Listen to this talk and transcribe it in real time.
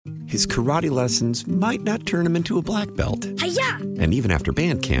his karate lessons might not turn him into a black belt. Hi-ya! And even after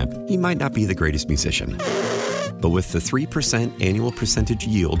band camp, he might not be the greatest musician. But with the 3% annual percentage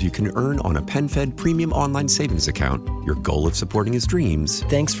yield you can earn on a PenFed premium online savings account, your goal of supporting his dreams...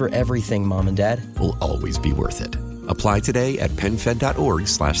 Thanks for everything, Mom and Dad. ...will always be worth it. Apply today at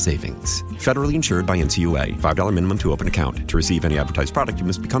PenFed.org/savings. Federally insured by NCUA. $5 minimum to open account. To receive any advertised product, you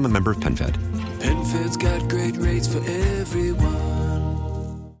must become a member of PenFed. PenFed's got great rates for everyone.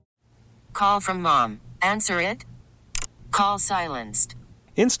 Call from mom. Answer it. Call silenced.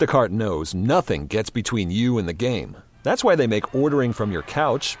 Instacart knows nothing gets between you and the game. That's why they make ordering from your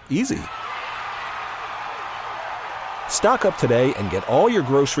couch easy. Stock up today and get all your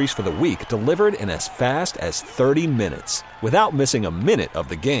groceries for the week delivered in as fast as 30 minutes without missing a minute of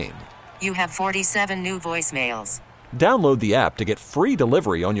the game. You have 47 new voicemails. Download the app to get free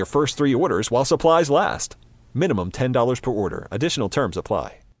delivery on your first 3 orders while supplies last. Minimum $10 per order. Additional terms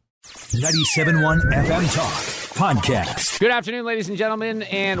apply. 97.1 FM Talk Podcast. Good afternoon, ladies and gentlemen,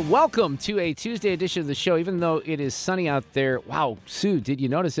 and welcome to a Tuesday edition of the show. Even though it is sunny out there, wow, Sue, did you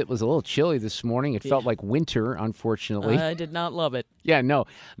notice it was a little chilly this morning? It felt like winter, unfortunately. I did not love it. Yeah, no,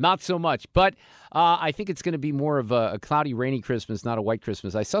 not so much. But I think it's going to be more of a cloudy, rainy Christmas, not a white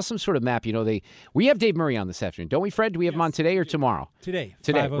Christmas. I saw some sort of map. You know, we have Dave Murray on this afternoon, don't we, Fred? Do we have him on today or tomorrow? Today,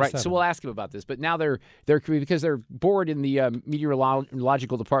 right? So we'll ask him about this. But now they're because they're bored in the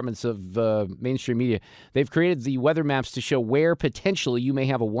meteorological departments of mainstream media. They've created the weather maps to show where potentially you may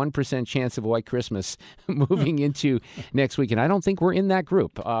have a 1% chance of a white Christmas moving into next week. And I don't think we're in that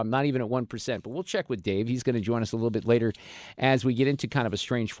group, not even at 1%. But we'll check with Dave. He's going to join us a little bit later as we get into kind of a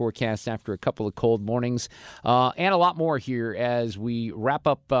strange forecast after a couple of cold mornings, and a lot more here as we wrap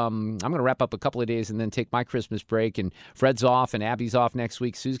up. I'm going to wrap up a couple of days and then take my Christmas break, and Fred's off and Abby's off next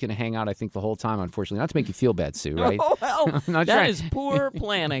week. Sue's going to hang out, I think, the whole time, unfortunately. Not to make you feel bad, Sue, right? Oh, well, that is poor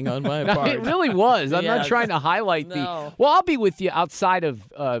planning on my part. It really was. I'm not trying to highlight Well, I'll be with you outside of,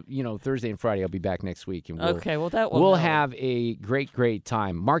 Thursday and Friday. I'll be back next week. And we'll have a great, great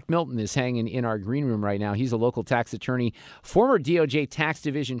time. Mark Milton is hanging in our green room right now. He's a local tax attorney, former DOJ tax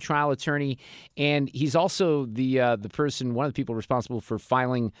division trial attorney, and he's also the person, one of the people responsible for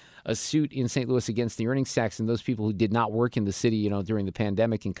filing a suit in St. Louis against the earnings tax and those people who did not work in the city, during the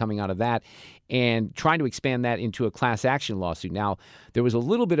pandemic and coming out of that, and trying to expand that into a class action lawsuit. Now, there was a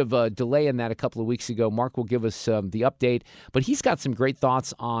little bit of a delay in that a couple of weeks ago. Mark will give us the update, but he's got some great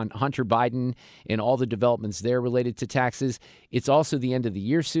thoughts on Hunter Biden and all the developments there related to taxes. It's also the end of the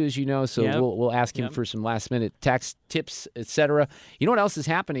year, Sue, as you know, so we'll ask him for some last-minute tax tips, etc. You know what else is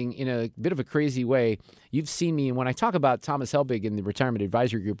happening in a bit of a crazy way? You've seen me, and when I talk about Thomas Helbig in the Retirement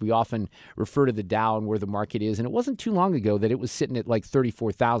Advisory Group, we often refer to the Dow and where the market is, and it wasn't too long ago that it was sitting at like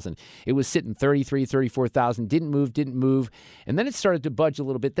 34,000. It was sitting 33, 34,000, didn't move, and then it started to budge a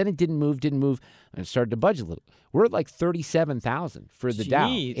little bit. Then it didn't move, and it started to budge a little. We're at like 37,000 for the Dow.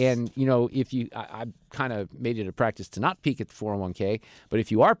 And, if I kind of made it a practice to not peek at the 401k, but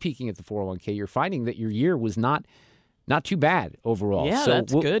if you are peeking at the 401k, you're finding that your year was not too bad overall. Yeah, so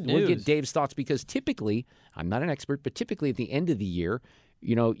that's good news. We'll get Dave's thoughts because typically, I'm not an expert, but typically at the end of the year,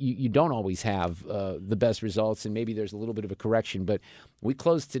 you don't always have the best results, and maybe there's a little bit of a correction. But we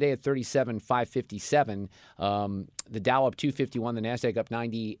closed today at 37,557. The Dow up 251, the NASDAQ up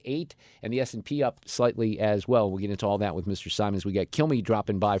 98, and the S&P up slightly as well. We'll get into all that with Mr. Simons. We got Kilme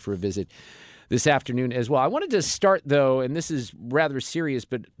dropping by for a visit this afternoon as well. I wanted to start, though, and this is rather serious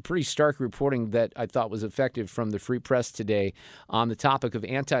but pretty stark reporting that I thought was effective from the Free Press today on the topic of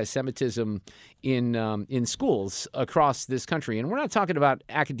anti-Semitism in schools across this country. And we're not talking about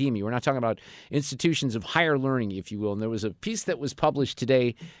academia. We're not talking about institutions of higher learning, if you will. And there was a piece that was published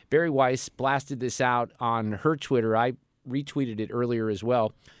today. Barry Weiss blasted this out on her Twitter. I retweeted it earlier as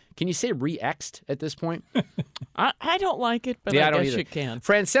well. Can you say re-X'd at this point? I don't like it, but I guess you can.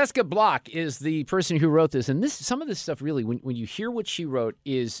 Francesca Block is the person who wrote this. And some of this stuff really, when you hear what she wrote,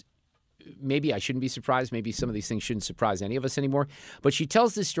 is maybe I shouldn't be surprised. Maybe some of these things shouldn't surprise any of us anymore. But she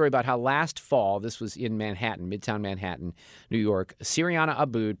tells this story about how last fall, this was in Manhattan, Midtown Manhattan, New York, Siriana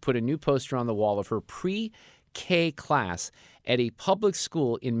Aboud put a new poster on the wall of her pre-K class at a public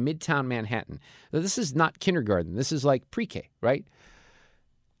school in Midtown Manhattan. Now, this is not kindergarten. This is like pre-K, right?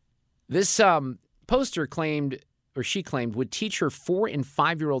 This poster she claimed, would teach her 4- and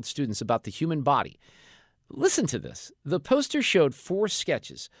 5-year-old students about the human body. Listen to this. The poster showed 4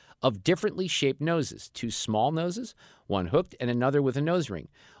 sketches of differently shaped noses, 2 small noses, one hooked, and another with a nose ring.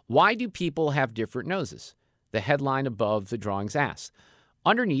 Why do people have different noses? The headline above the drawings asks.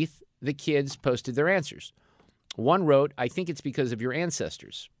 Underneath, the kids posted their answers. One wrote, "I think it's because of your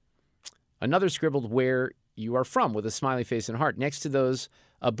ancestors." Another scribbled where you are from with a smiley face and heart. Next to those,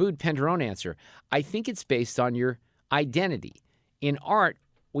 Abood penned her own answer. I think it's based on your identity. In art,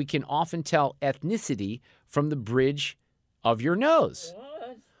 we can often tell ethnicity from the bridge of your nose.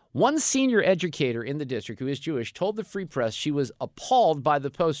 What? One senior educator in the district who is Jewish told the Free Press she was appalled by the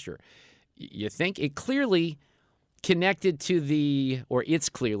poster. You think it's clearly connected to the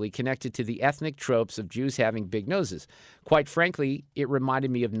ethnic tropes of Jews having big noses. Quite frankly, it reminded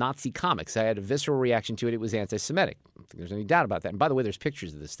me of Nazi comics. I had a visceral reaction to it. It was anti-Semitic. I don't think there's any doubt about that. And by the way, there's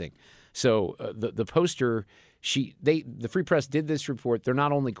pictures of this thing. So the poster, the Free Press did this report. They're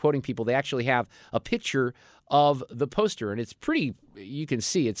not only quoting people, they actually have a picture of the poster. And it's pretty, you can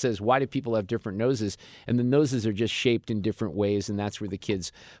see, it says, why do people have different noses? And the noses are just shaped in different ways, and that's where the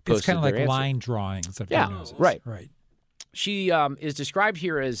kids posted It's kind of like answer. line drawings of their noses. Right. Right. She is described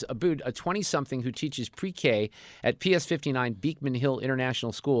here as a 20-something who teaches pre-K at PS 59 Beekman Hill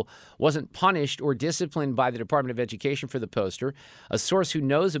International School, wasn't punished or disciplined by the Department of Education for the poster. A source who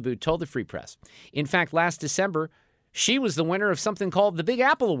knows Abood told the Free Press. In fact, last December, she was the winner of something called the Big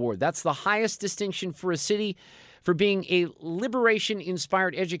Apple Award. That's the highest distinction for a city for being a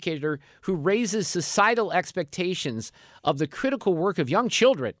liberation-inspired educator who raises societal expectations of the critical work of young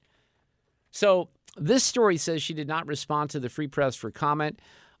children. So this story says she did not respond to the Free Press for comment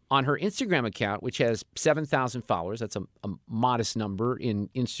on her Instagram account, which has 7,000 followers. That's a modest number in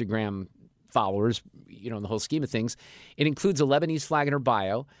Instagram followers, in the whole scheme of things. It includes a Lebanese flag in her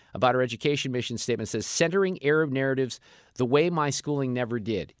bio. About her education mission statement says, centering Arab narratives the way my schooling never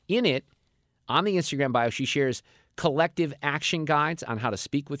did. In it, on the Instagram bio, she shares collective action guides on how to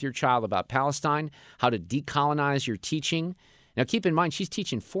speak with your child about Palestine, how to decolonize your teaching. Now, keep in mind, she's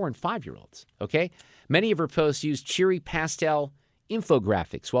teaching 4- and 5-year-olds, okay? Many of her posts use cheery pastel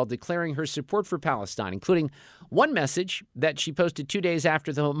infographics while declaring her support for Palestine, including one message that she posted 2 days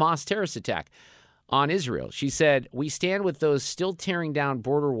after the Hamas terrorist attack on Israel. She said, we stand with those still tearing down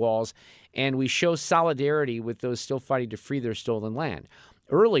border walls, and we show solidarity with those still fighting to free their stolen land.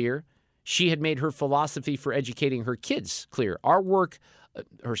 Earlier, she had made her philosophy for educating her kids clear.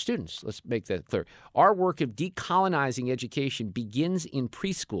 Her students, let's make that clear. Our work of decolonizing education begins in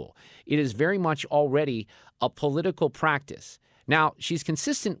preschool. It is very much already a political practice. Now, she's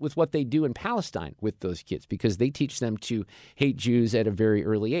consistent with what they do in Palestine with those kids because they teach them to hate Jews at a very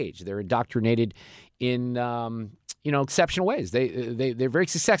early age. They're indoctrinated in, exceptional ways. They're very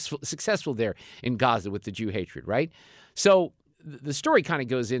successful there in Gaza with the Jew hatred, right? So the story kind of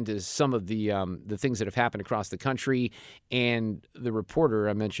goes into some of the things that have happened across the country, and the reporter,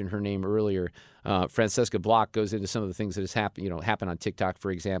 I mentioned her name earlier, Francesca Block, goes into some of the things that has happened on TikTok, for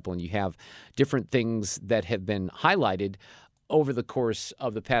example, and you have different things that have been highlighted over the course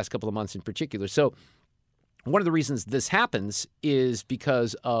of the past couple of months in particular. So one of the reasons this happens is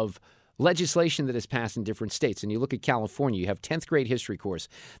because of legislation that is passed in different states. And you look at California, you have 10th grade history course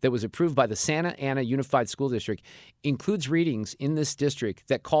that was approved by the Santa Ana Unified School District, includes readings in this district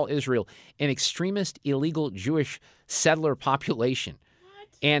that call Israel an extremist, illegal Jewish settler population. What?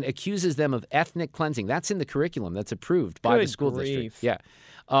 And accuses them of ethnic cleansing. That's in the curriculum that's approved by the school district. Yeah.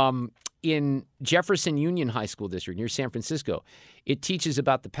 In Jefferson Union High School District near San Francisco, it teaches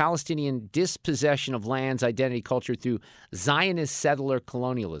about the Palestinian dispossession of lands, identity, culture through Zionist settler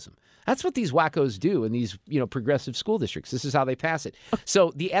colonialism. That's what these wackos do in these, progressive school districts. This is how they pass it.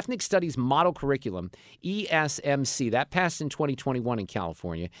 So the Ethnic Studies Model Curriculum, ESMC, that passed in 2021 in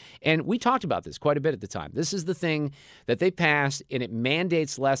California. And we talked about this quite a bit at the time. This is the thing that they passed, and it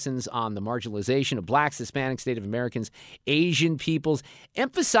mandates lessons on the marginalization of blacks, Hispanics, Native Americans, Asian peoples,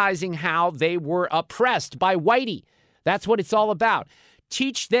 emphasizing how they were oppressed by whitey. That's what it's all about.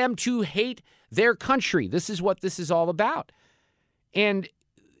 Teach them to hate their country. This is what this is all about. And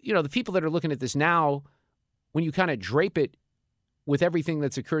the people that are looking at this now, when you kind of drape it with everything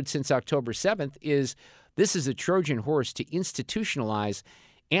that's occurred since October 7th, this is a Trojan horse to institutionalize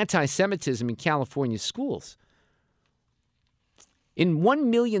anti-Semitism in California schools. In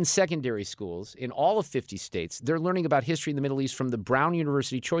 1 million secondary schools in all of 50 states, they're learning about history in the Middle East from the Brown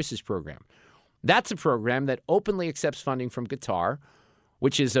University Choices Program. That's a program that openly accepts funding from Qatar,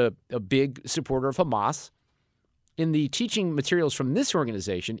 which is a big supporter of Hamas. In the teaching materials from this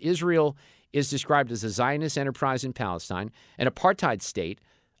organization, Israel is described as a Zionist enterprise in Palestine, an apartheid state,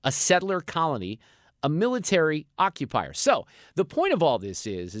 a settler colony, a military occupier. So the point of all this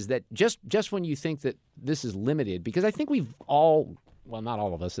is that just when you think that this is limited, because I think we've all, well, not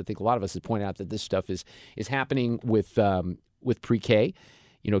all of us, I think a lot of us have pointed out that this stuff is happening with pre-K,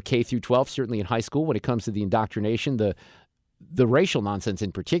 K through 12, certainly in high school when it comes to the indoctrination, the racial nonsense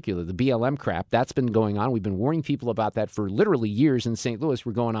in particular, the BLM crap, that's been going on. We've been warning people about that for literally years in St. Louis.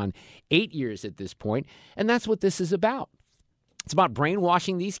 We're going on 8 years at this point, and that's what this is about. It's about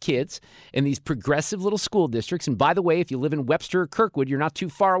brainwashing these kids in these progressive little school districts. And by the way, if you live in Webster or Kirkwood, you're not too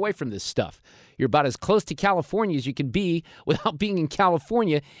far away from this stuff. You're about as close to California as you can be without being in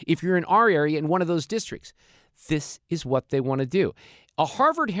California if you're in our area in one of those districts. This is what they want to do. A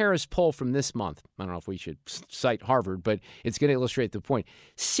Harvard-Harris poll from this month, I don't know if we should cite Harvard, but it's going to illustrate the point.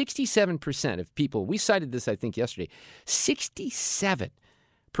 67% of people, we cited this, I think, yesterday, 67%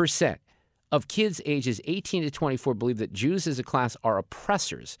 of kids ages 18 to 24 believe that Jews as a class are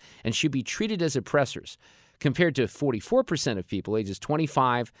oppressors and should be treated as oppressors, compared to 44% of people ages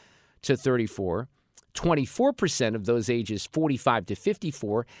 25 to 34, 24% of those ages 45 to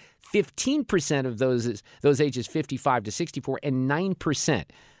 54, 15% of those ages 55 to 64, and 9%.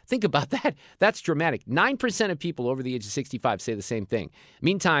 Think about that. That's dramatic. 9% of people over the age of 65 say the same thing.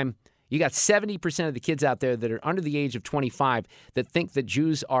 Meantime, you got 70% of the kids out there that are under the age of 25 that think that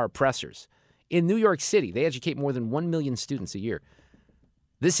Jews are oppressors. In New York City, they educate more than 1 million students a year.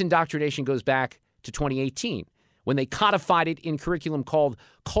 This indoctrination goes back to 2018, when they codified it in curriculum called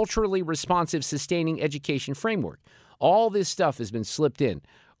Culturally Responsive Sustaining Education Framework. All this stuff has been slipped in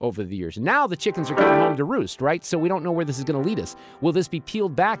over the years. Now the chickens are coming home to roost, right? So we don't know where this is going to lead us. Will this be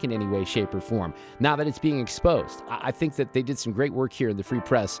peeled back in any way, shape, or form now that it's being exposed? I think that they did some great work here in the Free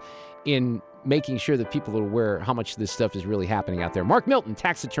Press in making sure that people are aware how much this stuff is really happening out there. Mark Milton,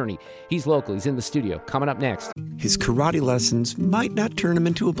 tax attorney. He's local. He's in the studio. Coming up next. His karate lessons might not turn him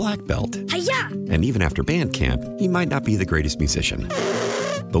into a black belt. Hi-ya! And even after band camp, he might not be the greatest musician.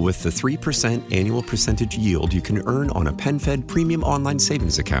 But with the 3% annual percentage yield you can earn on a PenFed premium online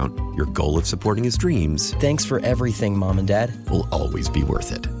savings account, your goal of supporting his dreams... Thanks for everything, Mom and Dad. ...will always be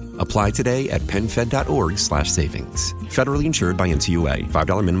worth it. Apply today at PenFed.org/savings. Federally insured by NCUA.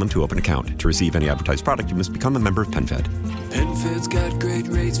 $5 minimum to open account. To receive any advertised product, you must become a member of PenFed. PenFed's got great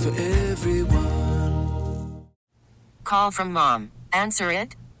rates for everyone. Call from mom. Answer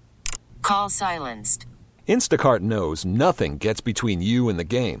it. Call silenced. Instacart knows nothing gets between you and the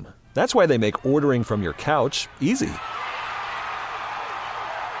game. That's why they make ordering from your couch easy.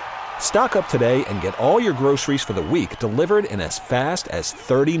 Stock up today and get all your groceries for the week delivered in as fast as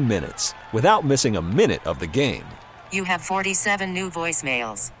 30 minutes without missing a minute of the game. You have 47 new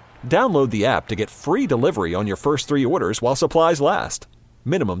voicemails. Download the app to get free delivery on your first 3 orders while supplies last.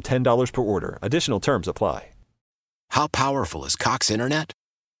 Minimum $10 per order. Additional terms apply. How powerful is Cox Internet?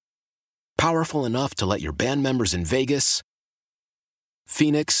 Powerful enough to let your band members in Vegas,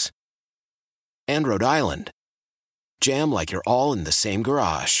 Phoenix, and Rhode Island jam like you're all in the same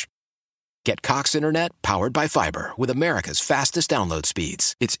garage. Get Cox Internet powered by fiber with America's fastest download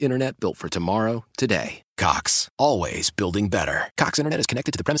speeds. It's internet built for tomorrow, today. Cox, always building better. Cox Internet is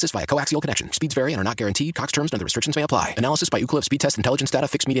connected to the premises via coaxial connection. Speeds vary and are not guaranteed. Cox terms and other restrictions may apply. Analysis by Ookla of Speed Test Intelligence Data.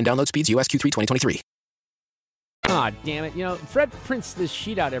 Fixed median download speeds. US Q3 2023. Ah, damn it. You know, Fred prints this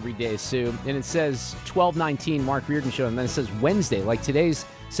sheet out every day, Sue, and it says 12/19 Mark Reardon Show, and then it says Wednesday, like today's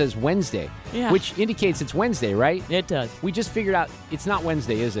says Wednesday, which indicates it's Wednesday, right? It does. We just figured out it's not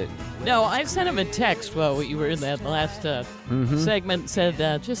Wednesday, is it? No, I sent him a text while you were in that last segment, said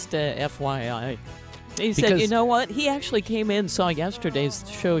just FYI. He said, you know what? He actually came in, saw yesterday's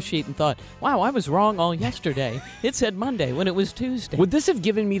show sheet, and thought, wow, I was wrong all yesterday. It said Monday when it was Tuesday. Would this have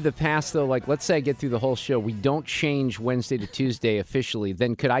given me the pass, though? Like, let's say I get through the whole show. We don't change Wednesday to Tuesday officially.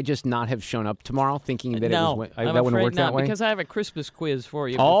 Then could I just not have shown up tomorrow thinking that it was that wouldn't work that way? Because I have a Christmas quiz for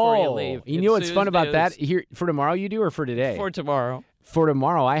you before you leave. You know what's fun about that? Here, for tomorrow you do, or for today? For tomorrow. For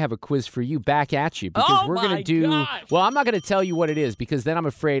tomorrow, I have a quiz for you back at you because we're going to do. Gosh. Well, I'm not going to tell you what it is because then I'm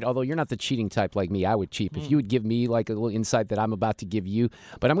afraid. Although you're not the cheating type like me, I would cheat if you would give me like a little insight that I'm about to give you.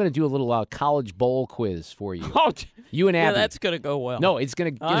 But I'm going to do a little college bowl quiz for you. You and Abby. Yeah, that's going to go well. No, it's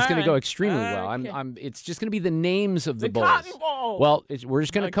going to go extremely well. It's just going to be the names of the bowls. Cotton Bowl. Well, we're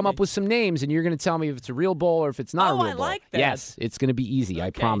just going to come up with some names, and you're going to tell me if it's a real bowl or if it's not a real bowl. I like that. Yes, it's going to be easy.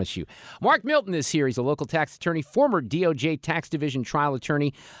 I promise you. Mark Milton is here. He's a local tax attorney, former DOJ tax division trial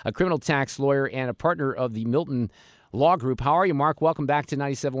attorney, a criminal tax lawyer, and a partner of the Milton Law Group. How are you, Mark? Welcome back to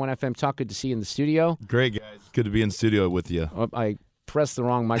 97.1 FM Talk. Good to see you in the studio. Great, guys. Good to be in studio with you. I pressed the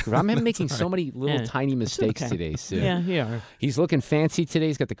wrong microphone. I'm making so many little tiny mistakes today, Sue. Yeah. He's looking fancy today.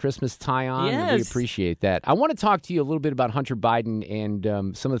 He's got the Christmas tie on. Yes. We appreciate that. I want to talk to you a little bit about Hunter Biden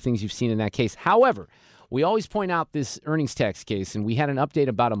and some of the things you've seen in that case. However, we always point out this earnings tax case, and we had an update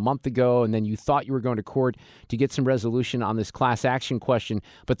about a month ago, and then you thought you were going to court to get some resolution on this class action question,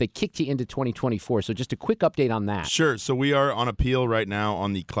 but they kicked you into 2024. So just a quick update on that. Sure. So we are on appeal right now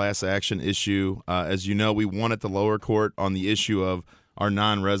on the class action issue. As you know, we won at the lower court on the issue of are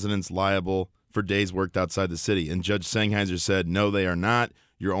non-residents liable for days worked outside the city? And Judge Sennheiser said, no, they are not.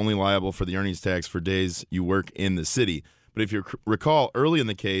 You're only liable for the earnings tax for days you work in the city. But if you recall, early in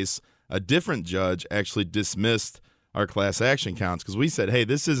the case, a different judge actually dismissed our class action counts because we said, hey,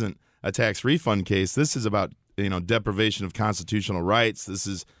 this isn't a tax refund case. This is about deprivation of constitutional rights. This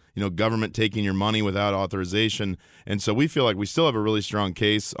is government taking your money without authorization. And so we feel like we still have a really strong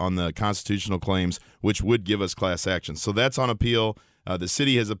case on the constitutional claims, which would give us class action. So that's on appeal. The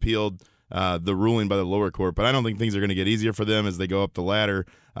city has appealed the ruling by the lower court, but I don't think things are going to get easier for them as they go up the ladder.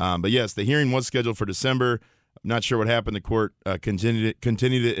 But yes, the hearing was scheduled for December. I'm not sure what happened. The court continued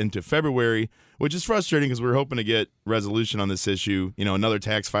it into February, which is frustrating because we were hoping to get resolution on this issue. Another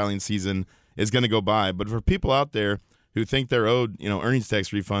tax filing season is going to go by. But for people out there who think they're owed, earnings tax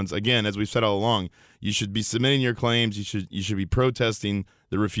refunds, again, as we've said all along, you should be submitting your claims. You should be protesting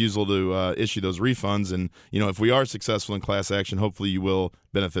the refusal to issue those refunds. And, if we are successful in class action, hopefully you will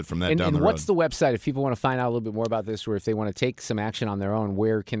benefit from that down the road. And what's the website? If people want to find out a little bit more about this, or if they want to take some action on their own,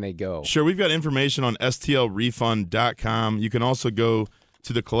 where can they go? Sure. We've got information on stlrefund.com. You can also go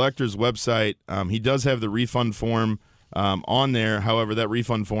to the collector's website. He does have the refund form on there. However, that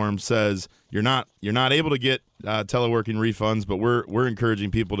refund form says you're not able to get teleworking refunds, but we're encouraging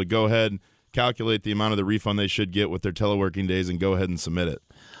people to go ahead, calculate the amount of the refund they should get with their teleworking days, and go ahead and submit it.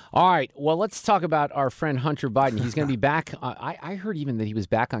 All right. Well, let's talk about our friend Hunter Biden. He's going to be back. I heard even that he was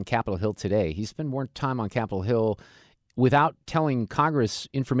back on Capitol Hill today. He spent more time on Capitol Hill without telling Congress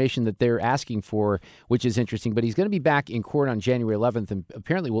information that they're asking for, which is interesting. But he's going to be back in court on January 11th and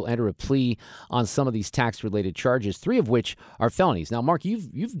apparently will enter a plea on some of these tax-related charges, 3 of which are felonies. Now, Mark,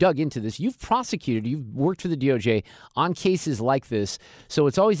 you've dug into this. You've prosecuted. You've worked for the DOJ on cases like this. So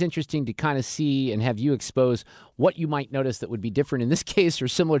it's always interesting to kind of see and have you expose what you might notice that would be different in this case or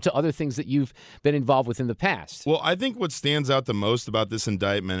similar to other things that you've been involved with in the past. Well, I think what stands out the most about this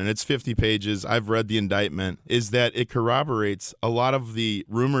indictment, and it's 50 pages, I've read the indictment, is that it corroborates a lot of the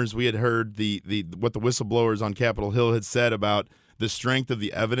rumors we had heard, what the whistleblowers on Capitol Hill had said about the strength of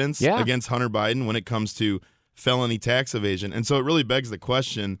the evidence against Hunter Biden when it comes to felony tax evasion. And so it really begs the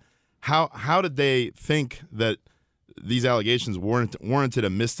question, how did they think that these allegations warranted a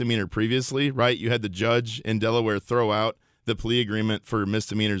misdemeanor previously, right? You had the judge in Delaware throw out the plea agreement for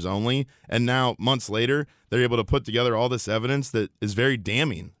misdemeanors only, and now months later, they're able to put together all this evidence that is very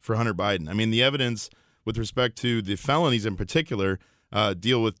damning for Hunter Biden. I mean, the evidence with respect to the felonies in particular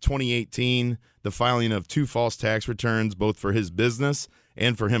deal with 2018, the filing of 2 false tax returns, both for his business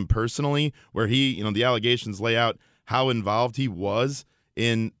and for him personally, where he, the allegations lay out how involved he was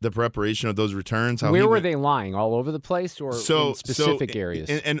in the preparation of those returns. Where were they lying? All over the place or in specific areas?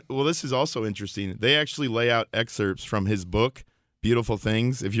 And this is also interesting. They actually lay out excerpts from his book, Beautiful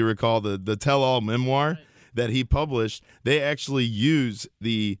Things. If you recall the tell-all memoir that he published, they actually use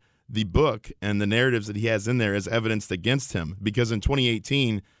the book and the narratives that he has in there as evidence against him. Because in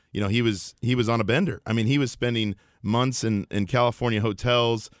 2018, he was on a bender. I mean, he was spending months in California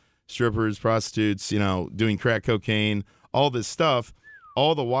hotels, strippers, prostitutes, doing crack cocaine, all this stuff.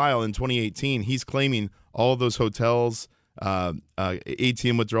 All the while in 2018, he's claiming all of those hotels,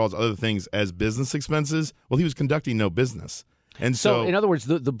 ATM withdrawals, other things as business expenses. Well, he was conducting no business. And so in other words,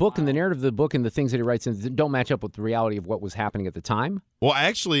 the book and the narrative of the book and the things that he writes in don't match up with the reality of what was happening at the time? Well,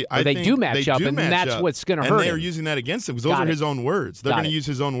 actually, I think they do match up, and that's what's going to hurt him. And they're using that against him because those are his own words. They're going to use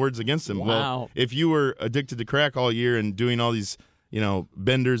his own words against him. Wow. Well, if you were addicted to crack all year and doing all these,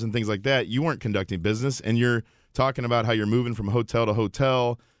 benders and things like that, you weren't conducting business, and you're talking about how you're moving from hotel to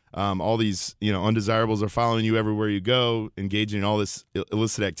hotel. All these, undesirables are following you everywhere you go, engaging in all this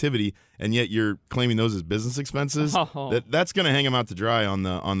illicit activity, and yet you're claiming those as business expenses. That's going to hang them out to dry on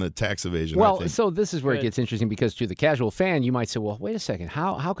the tax evasion. Well, so this is where it gets interesting because to the casual fan, you might say, well, wait a second,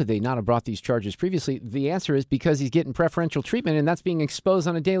 how could they not have brought these charges previously? The answer is because he's getting preferential treatment, and that's being exposed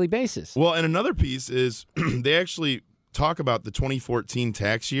on a daily basis. Well, and another piece is they actually talk about the 2014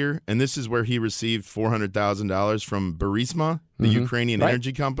 tax year, and this is where he received $400,000 from Burisma, the Ukrainian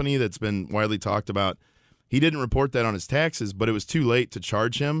energy company that's been widely talked about. He didn't report that on his taxes, but it was too late to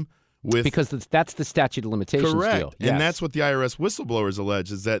charge him with... Because that's the statute of limitations correct. Deal. And that's what the IRS whistleblowers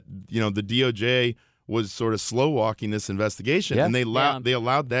allege, is that the DOJ was sort of slow-walking this investigation, and they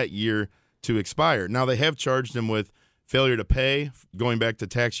allowed that year to expire. Now, they have charged him with failure to pay going back to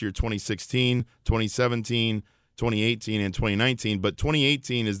tax year 2016, 2017, 2018 and 2019, but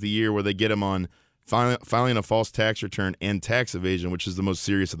 2018 is the year where they get him on filing a false tax return and tax evasion, which is the most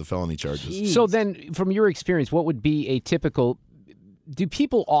serious of the felony charges. Jeez. So then, from your experience, what would be a typical... Do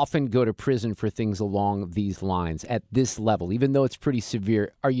people often go to prison for things along these lines at this level, even though it's pretty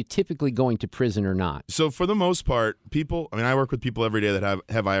severe? Are you typically going to prison or not? So for the most part, I work with people every day that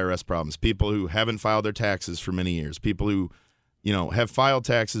have IRS problems, people who haven't filed their taxes for many years, people who, have filed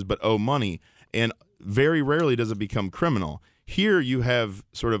taxes but owe money. And very rarely does it become criminal. Here you have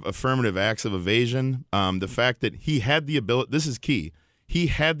sort of affirmative acts of evasion. The fact that he had the ability, this is key, he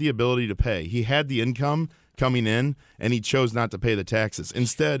had the ability to pay. He had the income coming in, and he chose not to pay the taxes.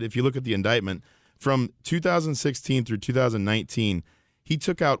 Instead, if you look at the indictment, from 2016 through 2019, he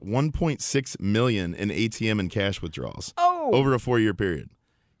took out $1.6 million in ATM and cash withdrawals over a 4-year period.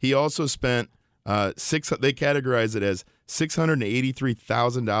 He also spent they categorize it as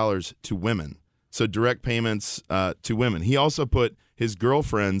 $683,000 to women, so direct payments to women. He also put his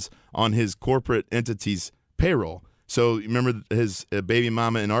girlfriends on his corporate entity's payroll. So remember his baby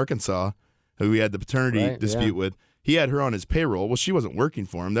mama in Arkansas, who he had the paternity dispute with. He had her on his payroll. Well, she wasn't working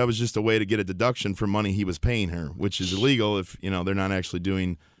for him. That was just a way to get a deduction for money he was paying her, which is illegal if they're not actually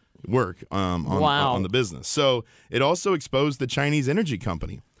doing work on the business. So it also exposed the Chinese energy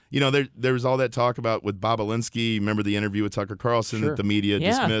company. There was all that talk about with Bob Alinsky. Remember the interview with Tucker Carlson that the media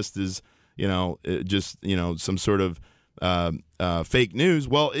dismissed as some sort of fake news.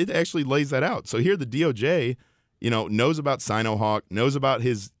 Well, it actually lays that out. So here the DOJ knows about Sinohawk, knows about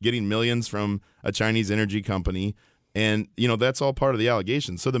his getting millions from a Chinese energy company, and that's all part of the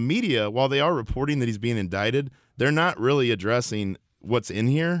allegation. So the media, while they are reporting that he's being indicted, they're not really addressing what's in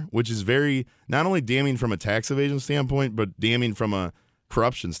here, which is very not only damning from a tax evasion standpoint, but damning from a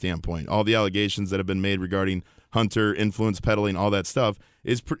corruption standpoint. All the allegations that have been made regarding Hunter, influence peddling, all that stuff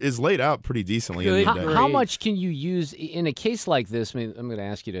is laid out pretty decently. In the indictment. How much can you use in a case like this? I mean, I'm going to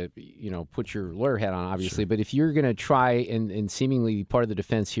ask you to, put your lawyer hat on, obviously. Sure. But if you're going to try and seemingly part of the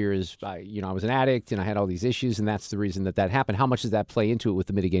defense here is, I was an addict and I had all these issues, and that's the reason that happened. How much does that play into it with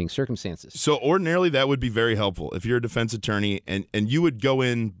the mitigating circumstances? So ordinarily that would be very helpful if you're a defense attorney and you would go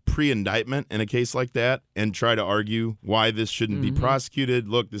in pre-indictment in a case like that and try to argue why this shouldn't be prosecuted.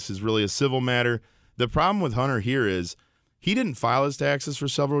 Look, this is really a civil matter. The problem with Hunter here is he didn't file his taxes for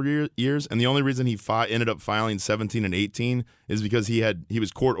several years, and the only reason he ended up filing 17 and 18 is because he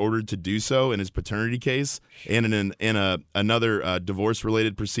was court ordered to do so in his paternity case and in another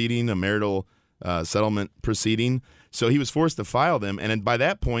divorce-related proceeding, a marital settlement proceeding. So he was forced to file them, and by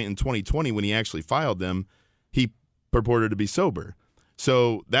that point in 2020, when he actually filed them, he purported to be sober.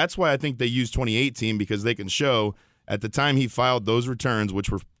 So that's why I think they used 2018, because they can show at the time he filed those returns, which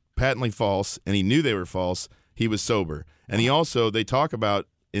were patently false, and he knew they were false, he was sober. And they talk about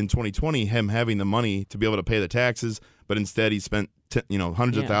in 2020 him having the money to be able to pay the taxes, but instead he spent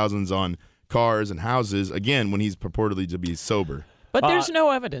hundreds of thousands on cars and houses, again, when he's purportedly to be sober. But there's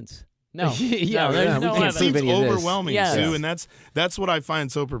no evidence. No. There's no evidence. It seems overwhelming, Sue, and that's what I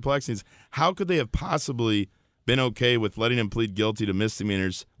find so perplexing is how could they have possibly been okay with letting him plead guilty to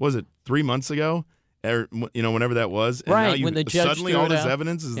misdemeanors, was it 3 months ago? Or, whenever that was, and now when the judge suddenly all this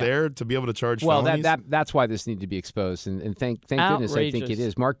evidence is there to be able to charge felonies. That's why this needed to be exposed, and thank goodness I think it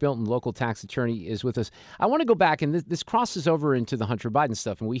is. Mark Milton, local tax attorney, is with us. I want to go back, and this crosses over into the Hunter Biden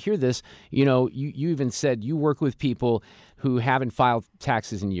stuff, and we hear this. You even said you work with people who haven't filed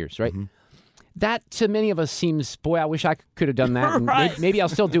taxes in years, right? Mm-hmm. That, to many of us, seems, boy, I wish I could have done that. And maybe I'll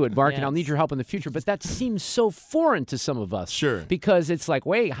still do it, Mark, and I'll need your help in the future. But that seems so foreign to some of us. Sure. Because it's like,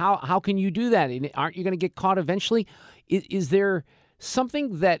 wait, how can you do that? And aren't you going to get caught eventually? Is there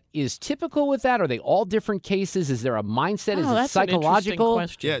something that is typical with that? Are they all different cases? Is there a mindset? Is it psychological?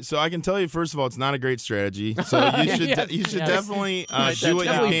 Yeah, so I can tell you, first of all, it's not a great strategy. So you should definitely do what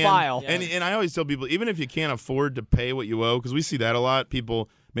you can. File. And I always tell people, even if you can't afford to pay what you owe, because we see that a lot, people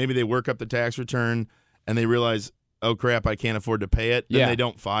 – maybe they work up the tax return and they realize, oh, crap, I can't afford to pay it. Then they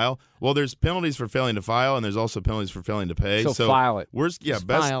don't file. Well, there's penalties for failing to file, and there's also penalties for failing to pay. So file it.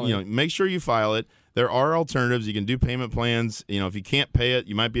 Make sure you file it. There are alternatives. You can do payment plans. If you can't pay it,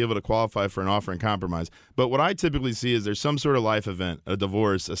 you might be able to qualify for an offer in compromise. But what I typically see is there's some sort of life event, a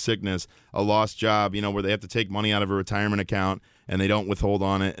divorce, a sickness, a lost job, where they have to take money out of a retirement account and they don't withhold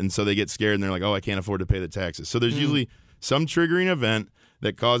on it. And so they get scared and they're like, oh, I can't afford to pay the taxes. So there's usually some triggering event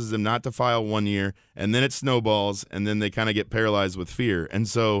that causes them not to file 1 year, and then it snowballs, and then they kind of get paralyzed with fear. And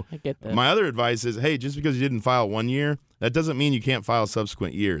so my other advice is, hey, just because you didn't file 1 year, that doesn't mean you can't file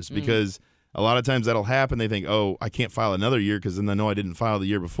subsequent years, because a lot of times that'll happen. They think, oh, I can't file another year because then they know I didn't file the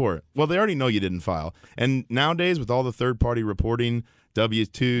year before. Well, they already know you didn't file. And nowadays, with all the third-party reporting,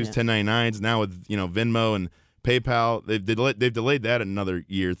 W-2s, 1099s, now with Venmo and PayPal, they've delayed that another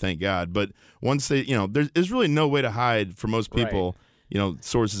year, thank God. But once they, there's really no way to hide for most people.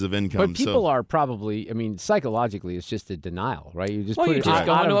 Sources of income. But people are probably, psychologically, it's just a denial, right? You just go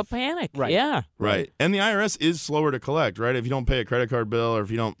into a panic. Right. Yeah. Right. And the IRS is slower to collect, right? If you don't pay a credit card bill or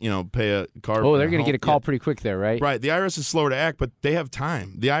if you don't, pay a car. Oh, they're going to get a call pretty quick there, right? Right. The IRS is slower to act, but they have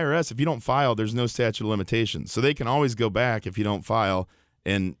time. The IRS, if you don't file, there's no statute of limitations. So they can always go back if you don't file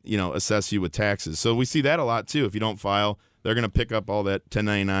and assess you with taxes. So we see that a lot too. If you don't file, they're going to pick up all that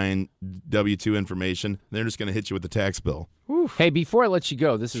 1099 W-2 information. They're just going to hit you with the tax bill. Oof. Hey, before I let you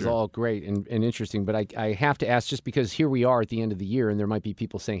go, this is all great and interesting, but I have to ask, just because here we are at the end of the year, and there might be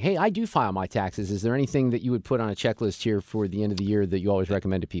people saying, hey, I do file my taxes. Is there anything that you would put on a checklist here for the end of the year that you always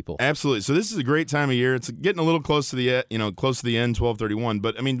recommend to people? Absolutely. So this is a great time of year. It's getting a little close to the end, 12/31.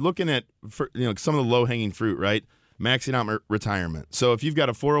 But I mean, looking at some of the low-hanging fruit, right? Maxing out retirement. So if you've got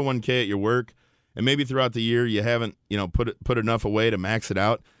a 401k at your work, and maybe throughout the year you haven't put enough away to max it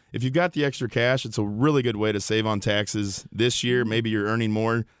out, if you've got the extra cash, it's a really good way to save on taxes this year. Maybe you're earning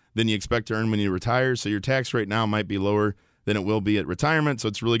more than you expect to earn when you retire, so your tax rate now might be lower than it will be at retirement, so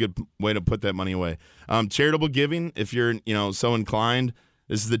it's a really good way to put that money away. Charitable giving, if you're so inclined,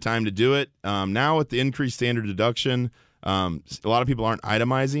 this is the time to do it. Now with the increased standard deduction, a lot of people aren't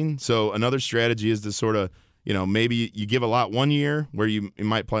itemizing, so another strategy is to sort of maybe you give a lot one year where you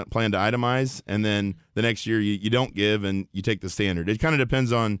might plan to itemize, and then the next year you don't give and you take the standard. It kind of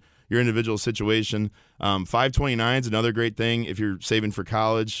depends on your individual situation. 529 is another great thing. If you're saving for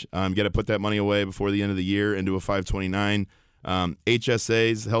college, you got to put that money away before the end of the year into a 529.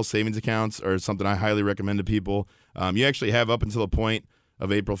 HSAs, health savings accounts, are something I highly recommend to people. You actually have up until the point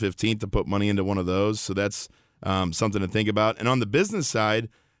of April 15th to put money into one of those, so that's something to think about. And on the business side,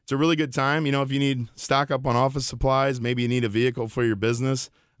 it's a really good time. If you need stock up on office supplies, maybe you need a vehicle for your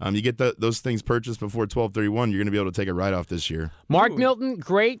business, you get those things purchased before 12/31, you're going to be able to take a write-off this year. Mark Milton,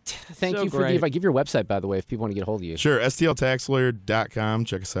 great. Thank you for if I give your website, by the way, if people want to get a hold of you. Sure, stltaxlawyer.com.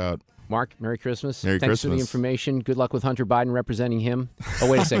 Check us out. Mark, Merry Christmas. Merry Thanks Christmas. for the information. Good luck with Hunter Biden representing him. Oh,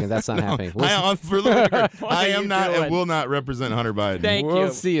 wait a second. That's not happening. I am not and will not represent Hunter Biden. Thank you.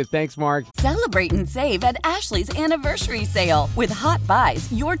 We'll see you. Thanks, Mark. Celebrate and save at Ashley's Anniversary Sale. With Hot Buys,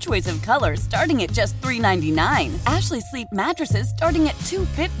 your choice of colors starting at just $3.99. Ashley Sleep mattresses starting at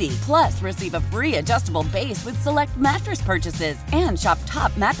 $2.50. Plus, receive a free adjustable base with select mattress purchases. And shop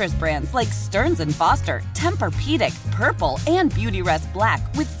top mattress brands like Stearns & Foster, Tempur-Pedic, Purple, and Beautyrest Black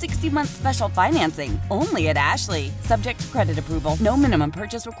with 60-month special financing. Only at Ashley. Subject to credit approval. No minimum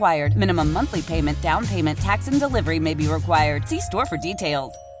purchase required. Minimum monthly payment, down payment, tax, and delivery may be required. See store for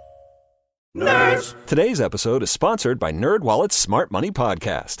details. Nerds! Today's episode is sponsored by NerdWallet's Smart Money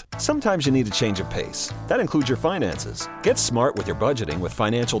Podcast. Sometimes you need a change of pace. That includes your finances. Get smart with your budgeting with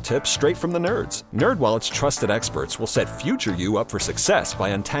financial tips straight from the nerds. NerdWallet's trusted experts will set future you up for success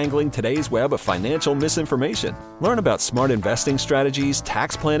by untangling today's web of financial misinformation. Learn about smart investing strategies,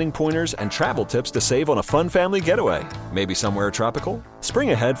 tax planning pointers, and travel tips to save on a fun family getaway. Maybe somewhere tropical?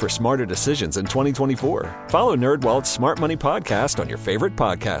 Spring ahead for smarter decisions in 2024. Follow NerdWallet's Smart Money Podcast on your favorite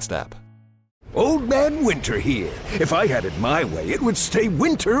podcast app. Old Man Winter here. If I had it my way, it would stay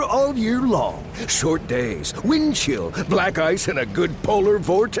winter all year long. Short days, wind chill, black ice, and a good polar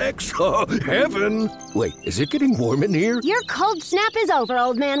vortex. Oh, heaven. Wait, is it getting warm in here? Your cold snap is over,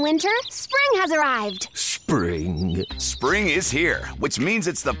 Old Man Winter. Spring has arrived. Spring. Spring is here, which means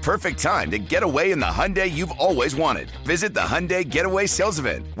it's the perfect time to get away in the Hyundai you've always wanted. Visit the Hyundai Getaway Sales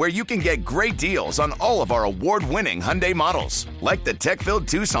Event, where you can get great deals on all of our award-winning Hyundai models, like the tech-filled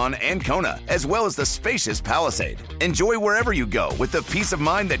Tucson and Kona, as well as the spacious Palisade. Enjoy wherever you go with the peace of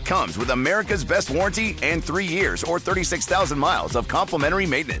mind that comes with America's best warranty and 3 years or 36,000 miles of complimentary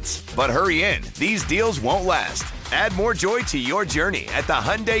maintenance. But hurry in, these deals won't last. Add more joy to your journey at the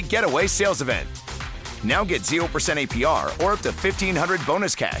Hyundai Getaway Sales Event. Now get 0% APR or up to $1,500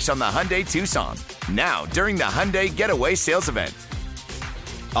 bonus cash on the Hyundai Tucson. Now, during the Hyundai Getaway Sales Event.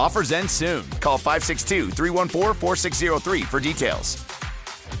 Offers end soon. Call 562-314-4603 for details.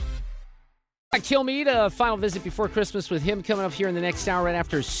 Kilmeade, a final visit before Christmas with him coming up here in the next hour right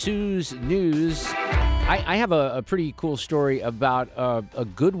after Sue's News. I have a pretty cool story about a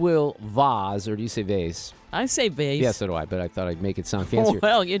Goodwill vase, or do you say vase? I say vase. Yeah, so do I, but I thought I'd make it sound fancier.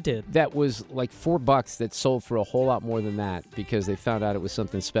 Well, you did. That was like $4 that sold for a whole lot more than that because they found out it was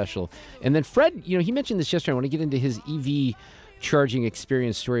something special. And then Fred, he mentioned this yesterday. I want to get into his EV charging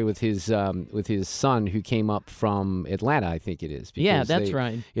experience story with his son who came up from Atlanta, I think it is. Yeah, that's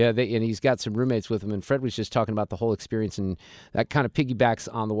right. Yeah, and he's got some roommates with him, and Fred was just talking about the whole experience, and that kind of piggybacks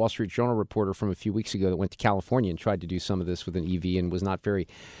on the Wall Street Journal reporter from a few weeks ago that went to California and tried to do some of this with an EV and was not very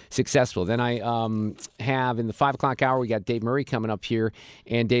successful. Then I have, in the 5 o'clock hour, we got Dave Murray coming up here,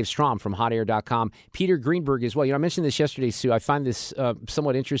 and Dave Strom from hotair.com. Peter Greenberg as well. I mentioned this yesterday, Sue. I find this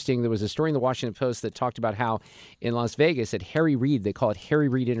somewhat interesting. There was a story in the Washington Post that talked about how in Las Vegas at Harry Reid, they call it Harry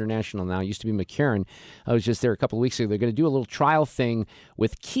Reid International now. It used to be McCarran. I was just there a couple of weeks ago. They're going to do a little trial thing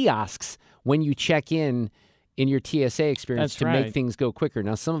with kiosks when you check in in your TSA experience That's right. make things go quicker.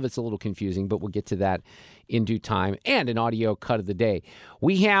 Now, some of it's a little confusing, but we'll get to that in due time. And an audio cut of the day.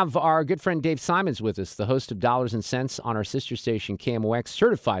 We have our good friend Dave Simons with us, the host of Dollars and Cents on our sister station, KMOX,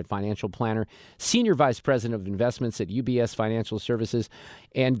 certified financial planner, senior vice president of investments at UBS Financial Services.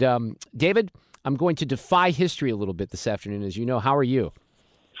 And David, I'm going to defy history a little bit this afternoon. As you know, how are you?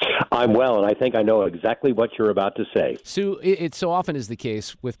 I'm well, and I think I know exactly what you're about to say. So it so often is the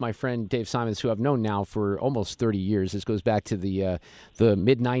case with my friend Dave Simons, who I've known now for almost 30 years. This goes back to the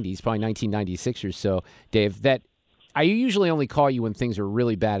mid-'90s, probably 1996 or so, Dave, that I usually only call you when things are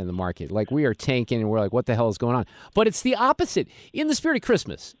really bad in the market. Like we are tanking and we're like, what the hell is going on? But it's the opposite. In the spirit of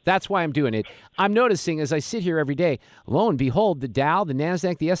Christmas, that's why I'm doing it. I'm noticing as I sit here every day, lo and behold, the Dow, the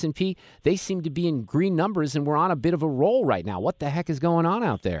NASDAQ, the S&P, they seem to be in green numbers, and we're on a bit of a roll right now. What the heck is going on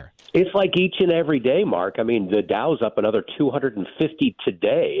out there? It's like each and every day, Mark. I mean, the Dow's up another 250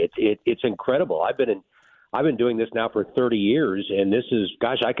 today. It's incredible. I've been doing this now for 30 years, and this is,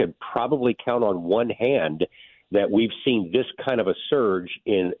 gosh, I could probably count on one hand that we've seen this kind of a surge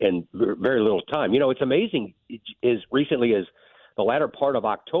in very little time. You know, it's amazing. As recently as the latter part of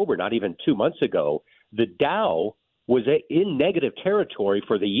October, not even 2 months ago, the Dow was in negative territory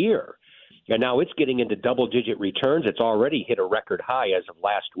for the year. And now it's getting into double-digit returns. It's already hit a record high as of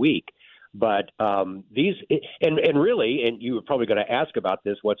last week. But really, and you were probably going to ask about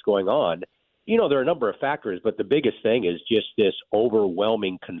this, what's going on, you know, there are a number of factors, but the biggest thing is just this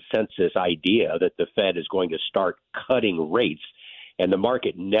overwhelming consensus idea that the Fed is going to start cutting rates, and the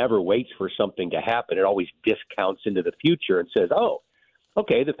market never waits for something to happen. It always discounts into the future and says, oh,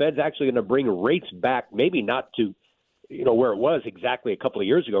 okay, the Fed's actually going to bring rates back, maybe not to, you know, where it was exactly a couple of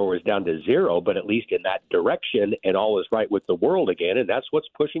years ago where it was down to zero, but at least in that direction, and all is right with the world again, and that's what's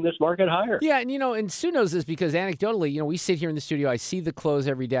pushing this market higher. Yeah, and, you know, and Sue knows this because anecdotally, you know, we sit here in the studio, I see the close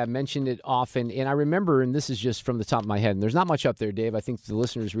every day, I mentioned it often, and I remember, and this is just from the top of my head, and there's not much up there, Dave, I think the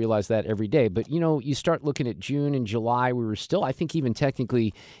listeners realize that every day, but, you know, you start looking at June and July, we were still, I think, even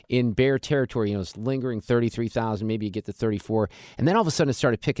technically in bear territory, you know, it's lingering 33,000, maybe you get to 34, and then all of a sudden it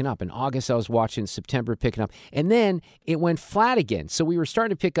started picking up. In August, I was watching, September picking up, and then it went flat again. So we were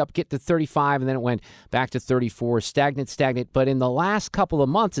starting to pick up, get to 35, and then it went back to 34, stagnant. But in the last couple of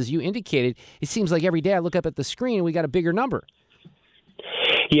months, as you indicated, it seems like every day I look up at the screen and we got a bigger number.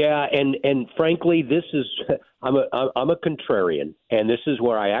 Yeah, and frankly, this is I'm a contrarian, and this is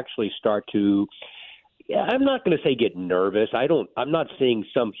where I actually start to. I'm not going to say get nervous. I'm not seeing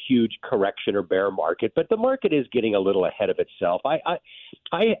some huge correction or bear market, but the market is getting a little ahead of itself. I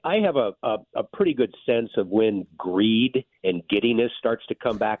have a pretty good sense of when greed and giddiness starts to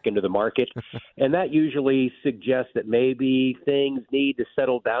come back into the market, and that usually suggests that maybe things need to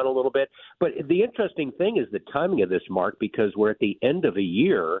settle down a little bit. But the interesting thing is the timing of this, Mark, because we're at the end of a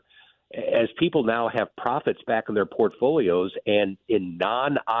year. As people now have profits back in their portfolios, and in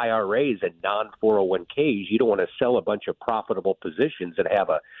non-IRAs and non-401ks, you don't want to sell a bunch of profitable positions and have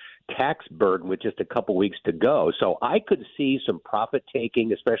a tax burden with just a couple weeks to go. So I could see some profit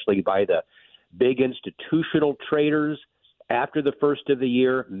taking, especially by the big institutional traders after the first of the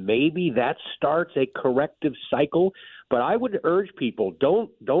year. Maybe that starts a corrective cycle, but I would urge people,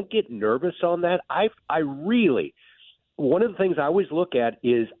 don't get nervous on that. I really – one of the things I always look at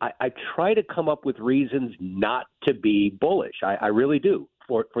is I try to come up with reasons not to be bullish. I really do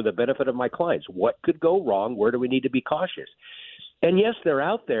for the benefit of my clients. What could go wrong? Where do we need to be cautious? And yes, they're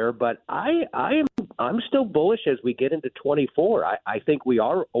out there, but I'm still bullish as we get into 24. I think we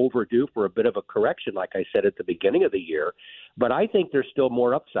are overdue for a bit of a correction, like I said at the beginning of the year. But I think there's still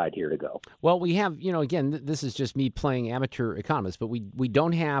more upside here to go. Well, we have, you know, again, this is just me playing amateur economist, but we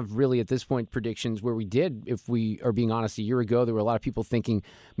don't have really at this point predictions where we did, if we are being honest, a year ago, there were a lot of people thinking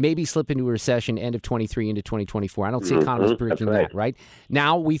maybe slip into a recession end of 23 into 2024. I don't see economists predicting that, right?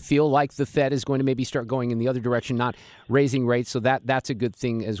 Now we feel like the Fed is going to maybe start going in the other direction, not raising rates, so that's a good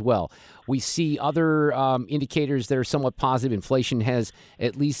thing as well. We see other indicators that are somewhat positive. Inflation has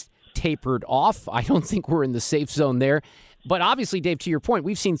at least tapered off. I don't think we're in the safe zone there. But obviously, Dave, to your point,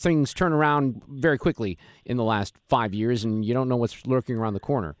 we've seen things turn around very quickly in the last 5 years, and you don't know what's lurking around the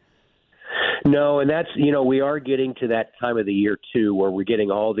corner. No, and that's, you know, we are getting to that time of the year, too, where we're getting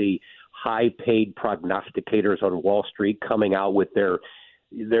all the high-paid prognosticators on Wall Street coming out with their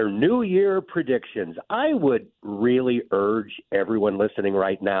New Year predictions. I would really urge everyone listening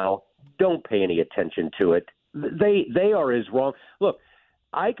right now, don't pay any attention to it. They are as wrong. Look,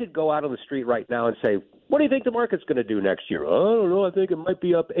 I could go out on the street right now and say, what do you think the market's going to do next year? Oh, I don't know. I think it might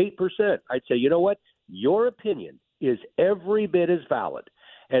be up 8%. I'd say, you know what? Your opinion is every bit as valid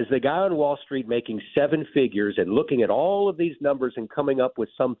as the guy on Wall Street making seven figures and looking at all of these numbers and coming up with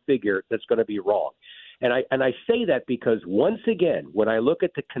some figure that's going to be wrong. And I say that because, once again, when I look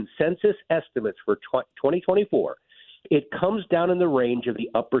at the consensus estimates for 2024, it comes down in the range of the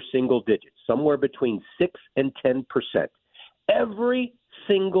upper single digits, somewhere between 6 and 10%. Every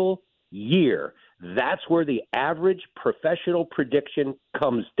single year, that's where the average professional prediction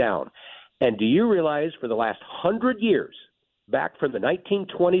comes down. And do you realize for the last 100 years, back from the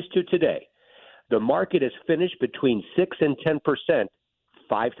 1920s to today, the market has finished between 6 and 10%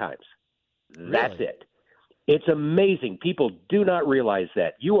 5 times. That's Really? it. It's amazing. People do not realize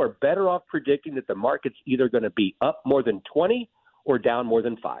that. You are better off predicting that the market's either going to be up more than 20 or down more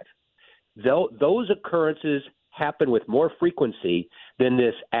than 5. Those occurrences happen with more frequency than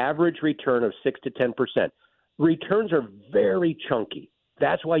this average return of 6 to 10%. Returns are very chunky.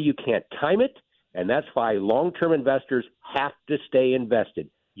 That's why you can't time it, and that's why long-term investors have to stay invested.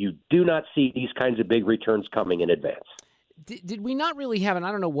 You do not see these kinds of big returns coming in advance. Did we not really have, and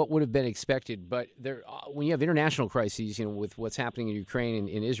I don't know what would have been expected, but there, when you have international crises, with what's happening in Ukraine and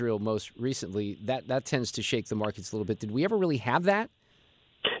in Israel most recently, that tends to shake the markets a little bit. Did we ever really have that?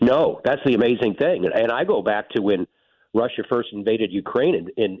 No, that's the amazing thing. And I go back to when Russia first invaded Ukraine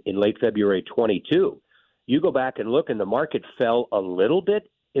in late February 22. You go back and look, and the market fell a little bit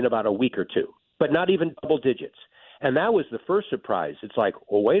in about a week or two, but not even double digits. And that was the first surprise. It's like,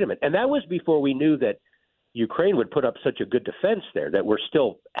 well, wait a minute. And that was before we knew that Ukraine would put up such a good defense there, that we're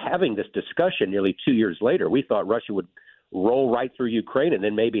still having this discussion nearly 2 years later. We thought Russia would roll right through Ukraine and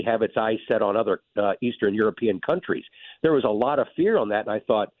then maybe have its eyes set on other Eastern European countries. There was a lot of fear on that, and I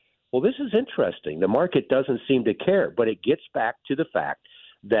thought, well, this is interesting. The market doesn't seem to care, but it gets back to the fact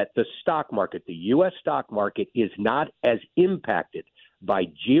that the stock market, the U.S. stock market, is not as impacted by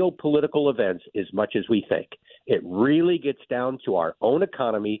geopolitical events as much as we think. It really gets down to our own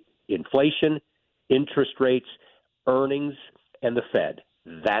economy, inflation, interest rates, earnings, and the Fed.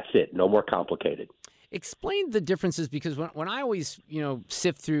 That's it. No more complicated. Explain the differences, because when I always,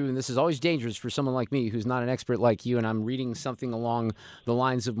 sift through, and this is always dangerous for someone like me who's not an expert like you, and I'm reading something along the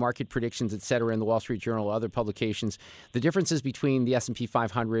lines of market predictions, et cetera, in the Wall Street Journal, other publications, the differences between the S&P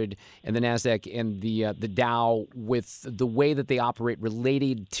 500 and the NASDAQ and the Dow with the way that they operate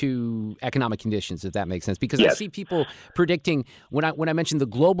related to economic conditions, if that makes sense. Because yes. I see people predicting, when I mentioned the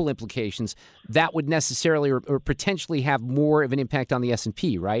global implications, that would necessarily or potentially have more of an impact on the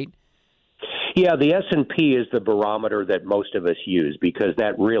S&P, right? Yeah, the S&P is the barometer that most of us use, because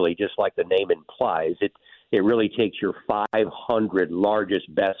that really, just like the name implies, it really takes your 500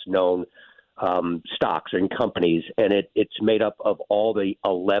 largest, best-known stocks and companies, and it's made up of all the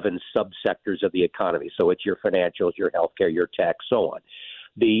 11 subsectors of the economy. So it's your financials, your healthcare, your tech, so on.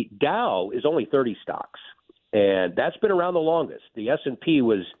 The Dow is only 30 stocks, and that's been around the longest. The S&P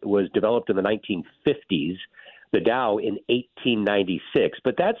was developed in the 1950s, the Dow in 1896,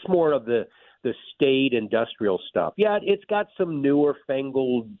 but that's more of the staid industrial stuff. Yeah, it's got some newer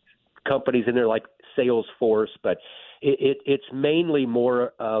fangled companies in there like Salesforce, but it's mainly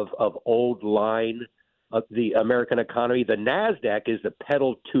more of old line of the American economy. The NASDAQ is the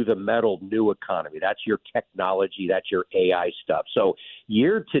pedal to the metal new economy. That's your technology. That's your AI stuff. So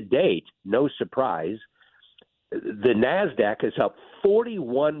year to date, no surprise, the NASDAQ is up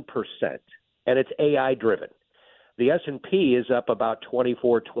 41%, and it's AI driven. The S&P is up about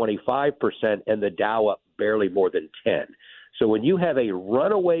 24-25%, and the Dow up barely more than 10%. So when you have a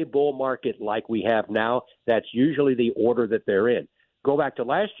runaway bull market like we have now, that's usually the order that they're in. Go back to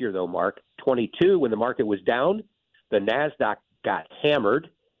last year, though, Mark, 22, when the market was down, the NASDAQ got hammered,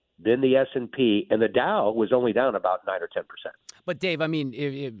 then the S&P, and the Dow was only down about 9 or 10%. But, Dave, I mean,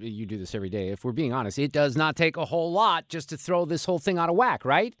 if you do this every day. If we're being honest, it does not take a whole lot just to throw this whole thing out of whack,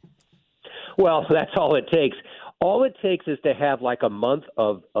 right? Well, that's all it takes. All it takes is to have like a month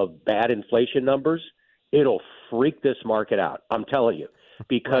of bad inflation numbers. It'll freak this market out. I'm telling you,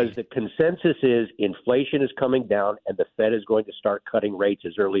 because the consensus is inflation is coming down and the Fed is going to start cutting rates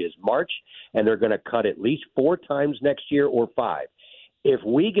as early as March, and they're going to cut at least 4 times next year or 5. If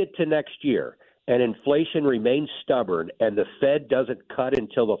we get to next year and inflation remains stubborn and the Fed doesn't cut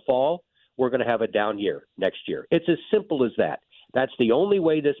until the fall, we're going to have a down year next year. It's as simple as that. That's the only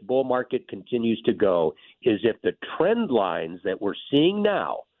way this bull market continues to go, is if the trend lines that we're seeing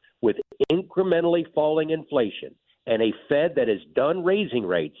now with incrementally falling inflation and a Fed that is done raising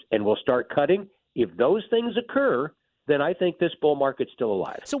rates and will start cutting, if those things occur, then I think this bull market's still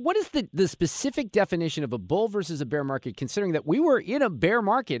alive. So what is the specific definition of a bull versus a bear market, considering that we were in a bear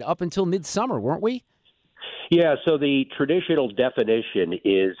market up until midsummer, weren't we? Yeah, so the traditional definition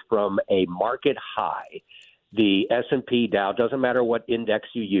is from a market high. The S&P Dow, doesn't matter what index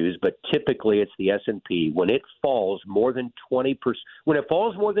you use, but typically it's the S&P. When it falls more than 20%, when it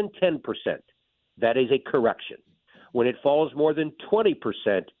falls more than 10%, that is a correction. When it falls more than 20%,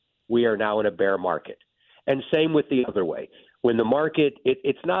 we are now in a bear market. And same with the other way. When the market,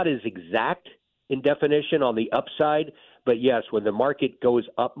 it's not as exact in definition on the upside, but yes, when the market goes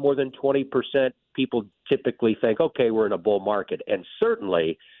up more than 20%, people typically think, okay, we're in a bull market. And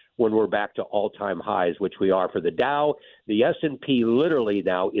certainly when we're back to all-time highs, which we are for the Dow, the S&P literally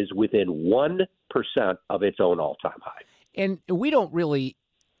now is within 1% of its own all-time high. And we don't really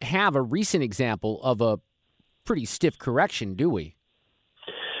have a recent example of a pretty stiff correction, do we?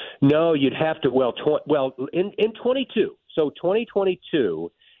 No, you'd have to. In 22. So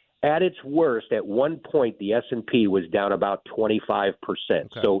 2022, at its worst, at one point, the S&P was down about 25%. Okay.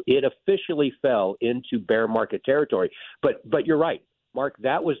 So it officially fell into bear market territory. But you're right, Mark.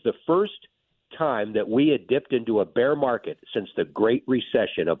 That was the first time that we had dipped into a bear market since the Great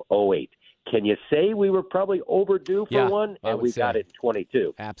Recession of 2008. Can you say we were probably overdue for one? And we got it in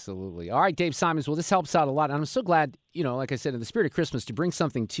 22. Absolutely. All right, Dave Simons. Well, this helps out a lot. And I'm so glad, like I said, in the spirit of Christmas, to bring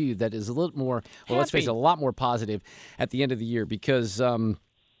something to you that is a little more, let's face it, a lot more positive at the end of the year, because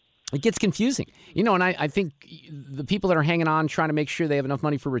it gets confusing. And I think the people that are hanging on, trying to make sure they have enough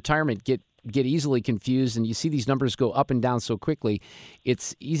money for retirement, get easily confused. And you see these numbers go up and down so quickly,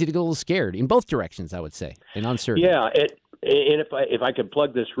 it's easy to get a little scared in both directions, I would say, and uncertain. Yeah, and if I could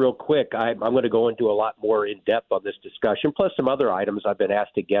plug this real quick, I'm going to go into a lot more in depth on this discussion, plus some other items. I've been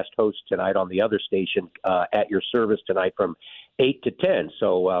asked to guest host tonight on the other station at your service tonight from 8 to 10.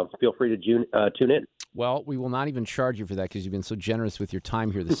 So feel free to tune in. Well, we will not even charge you for that because you've been so generous with your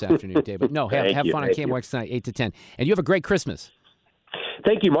time here this afternoon, Dave. But no, have fun on KMOX tonight, 8 to 10. And you have a great Christmas.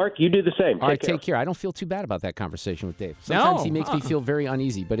 Thank you, Mark. You do the same. All right, take care. I don't feel too bad about that conversation with Dave. Sometimes he makes me feel very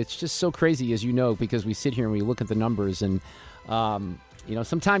uneasy, but it's just so crazy, as you know, because we sit here and we look at the numbers, and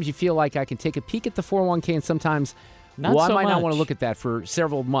sometimes you feel like I can take a peek at the 401k, and sometimes I might not want to look at that for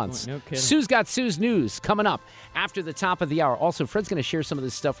several months. No kidding. Sue's got Sue's News coming up after the top of the hour. Also, Fred's going to share some of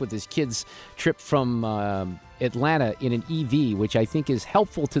this stuff with his kids' trip from Atlanta in an EV, which I think is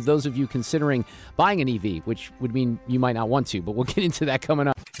helpful to those of you considering buying an EV, which would mean you might not want to, but we'll get into that coming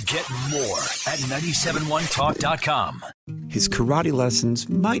up. Get more at 971talk.com. His karate lessons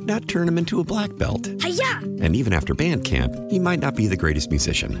might not turn him into a black belt. Hi-ya! And even after band camp, he might not be the greatest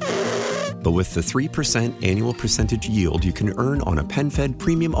musician. But with the 3% annual percentage yield you can earn on a PenFed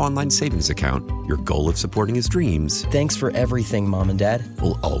premium online savings account, your goal of supporting his dreams... Thanks for everything, Mom and Dad.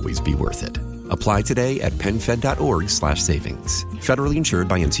 ...will always be worth it. Apply today at PenFed.org/savings. Federally insured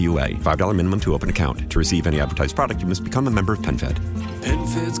by NCUA. $5 minimum to open account. To receive any advertised product, you must become a member of PenFed.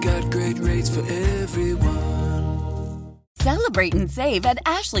 PenFed's got great rates for everyone. Celebrate and save at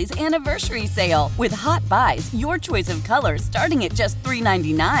Ashley's Anniversary Sale. With Hot Buys, your choice of colors starting at just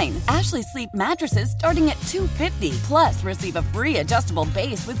 $3.99. Ashley Sleep mattresses starting at $2.50. Plus, receive a free adjustable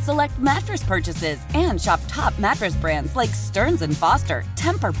base with select mattress purchases. And shop top mattress brands like Stearns & Foster,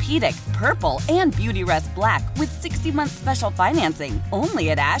 Tempur-Pedic, Purple, and Beautyrest Black with 60-month special financing. Only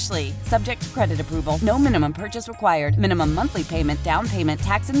at Ashley. Subject to credit approval. No minimum purchase required. Minimum monthly payment, down payment,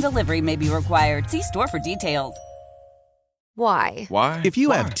 tax, and delivery may be required. See store for details. Why? If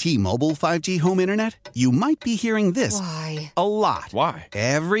you have T-Mobile 5G home internet, you might be hearing this a lot. Why?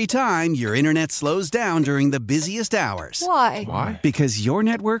 Every time your internet slows down during the busiest hours. Why? Because your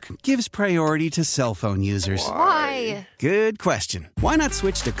network gives priority to cell phone users. Why? Good question. Why not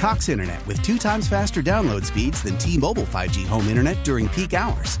switch to Cox Internet with 2 times faster download speeds than T-Mobile 5G home internet during peak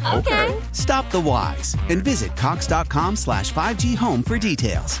hours? Okay. Stop the whys and visit cox.com/5G home for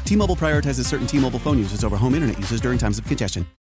details. T-Mobile prioritizes certain T-Mobile phone users over home internet users during times of congestion.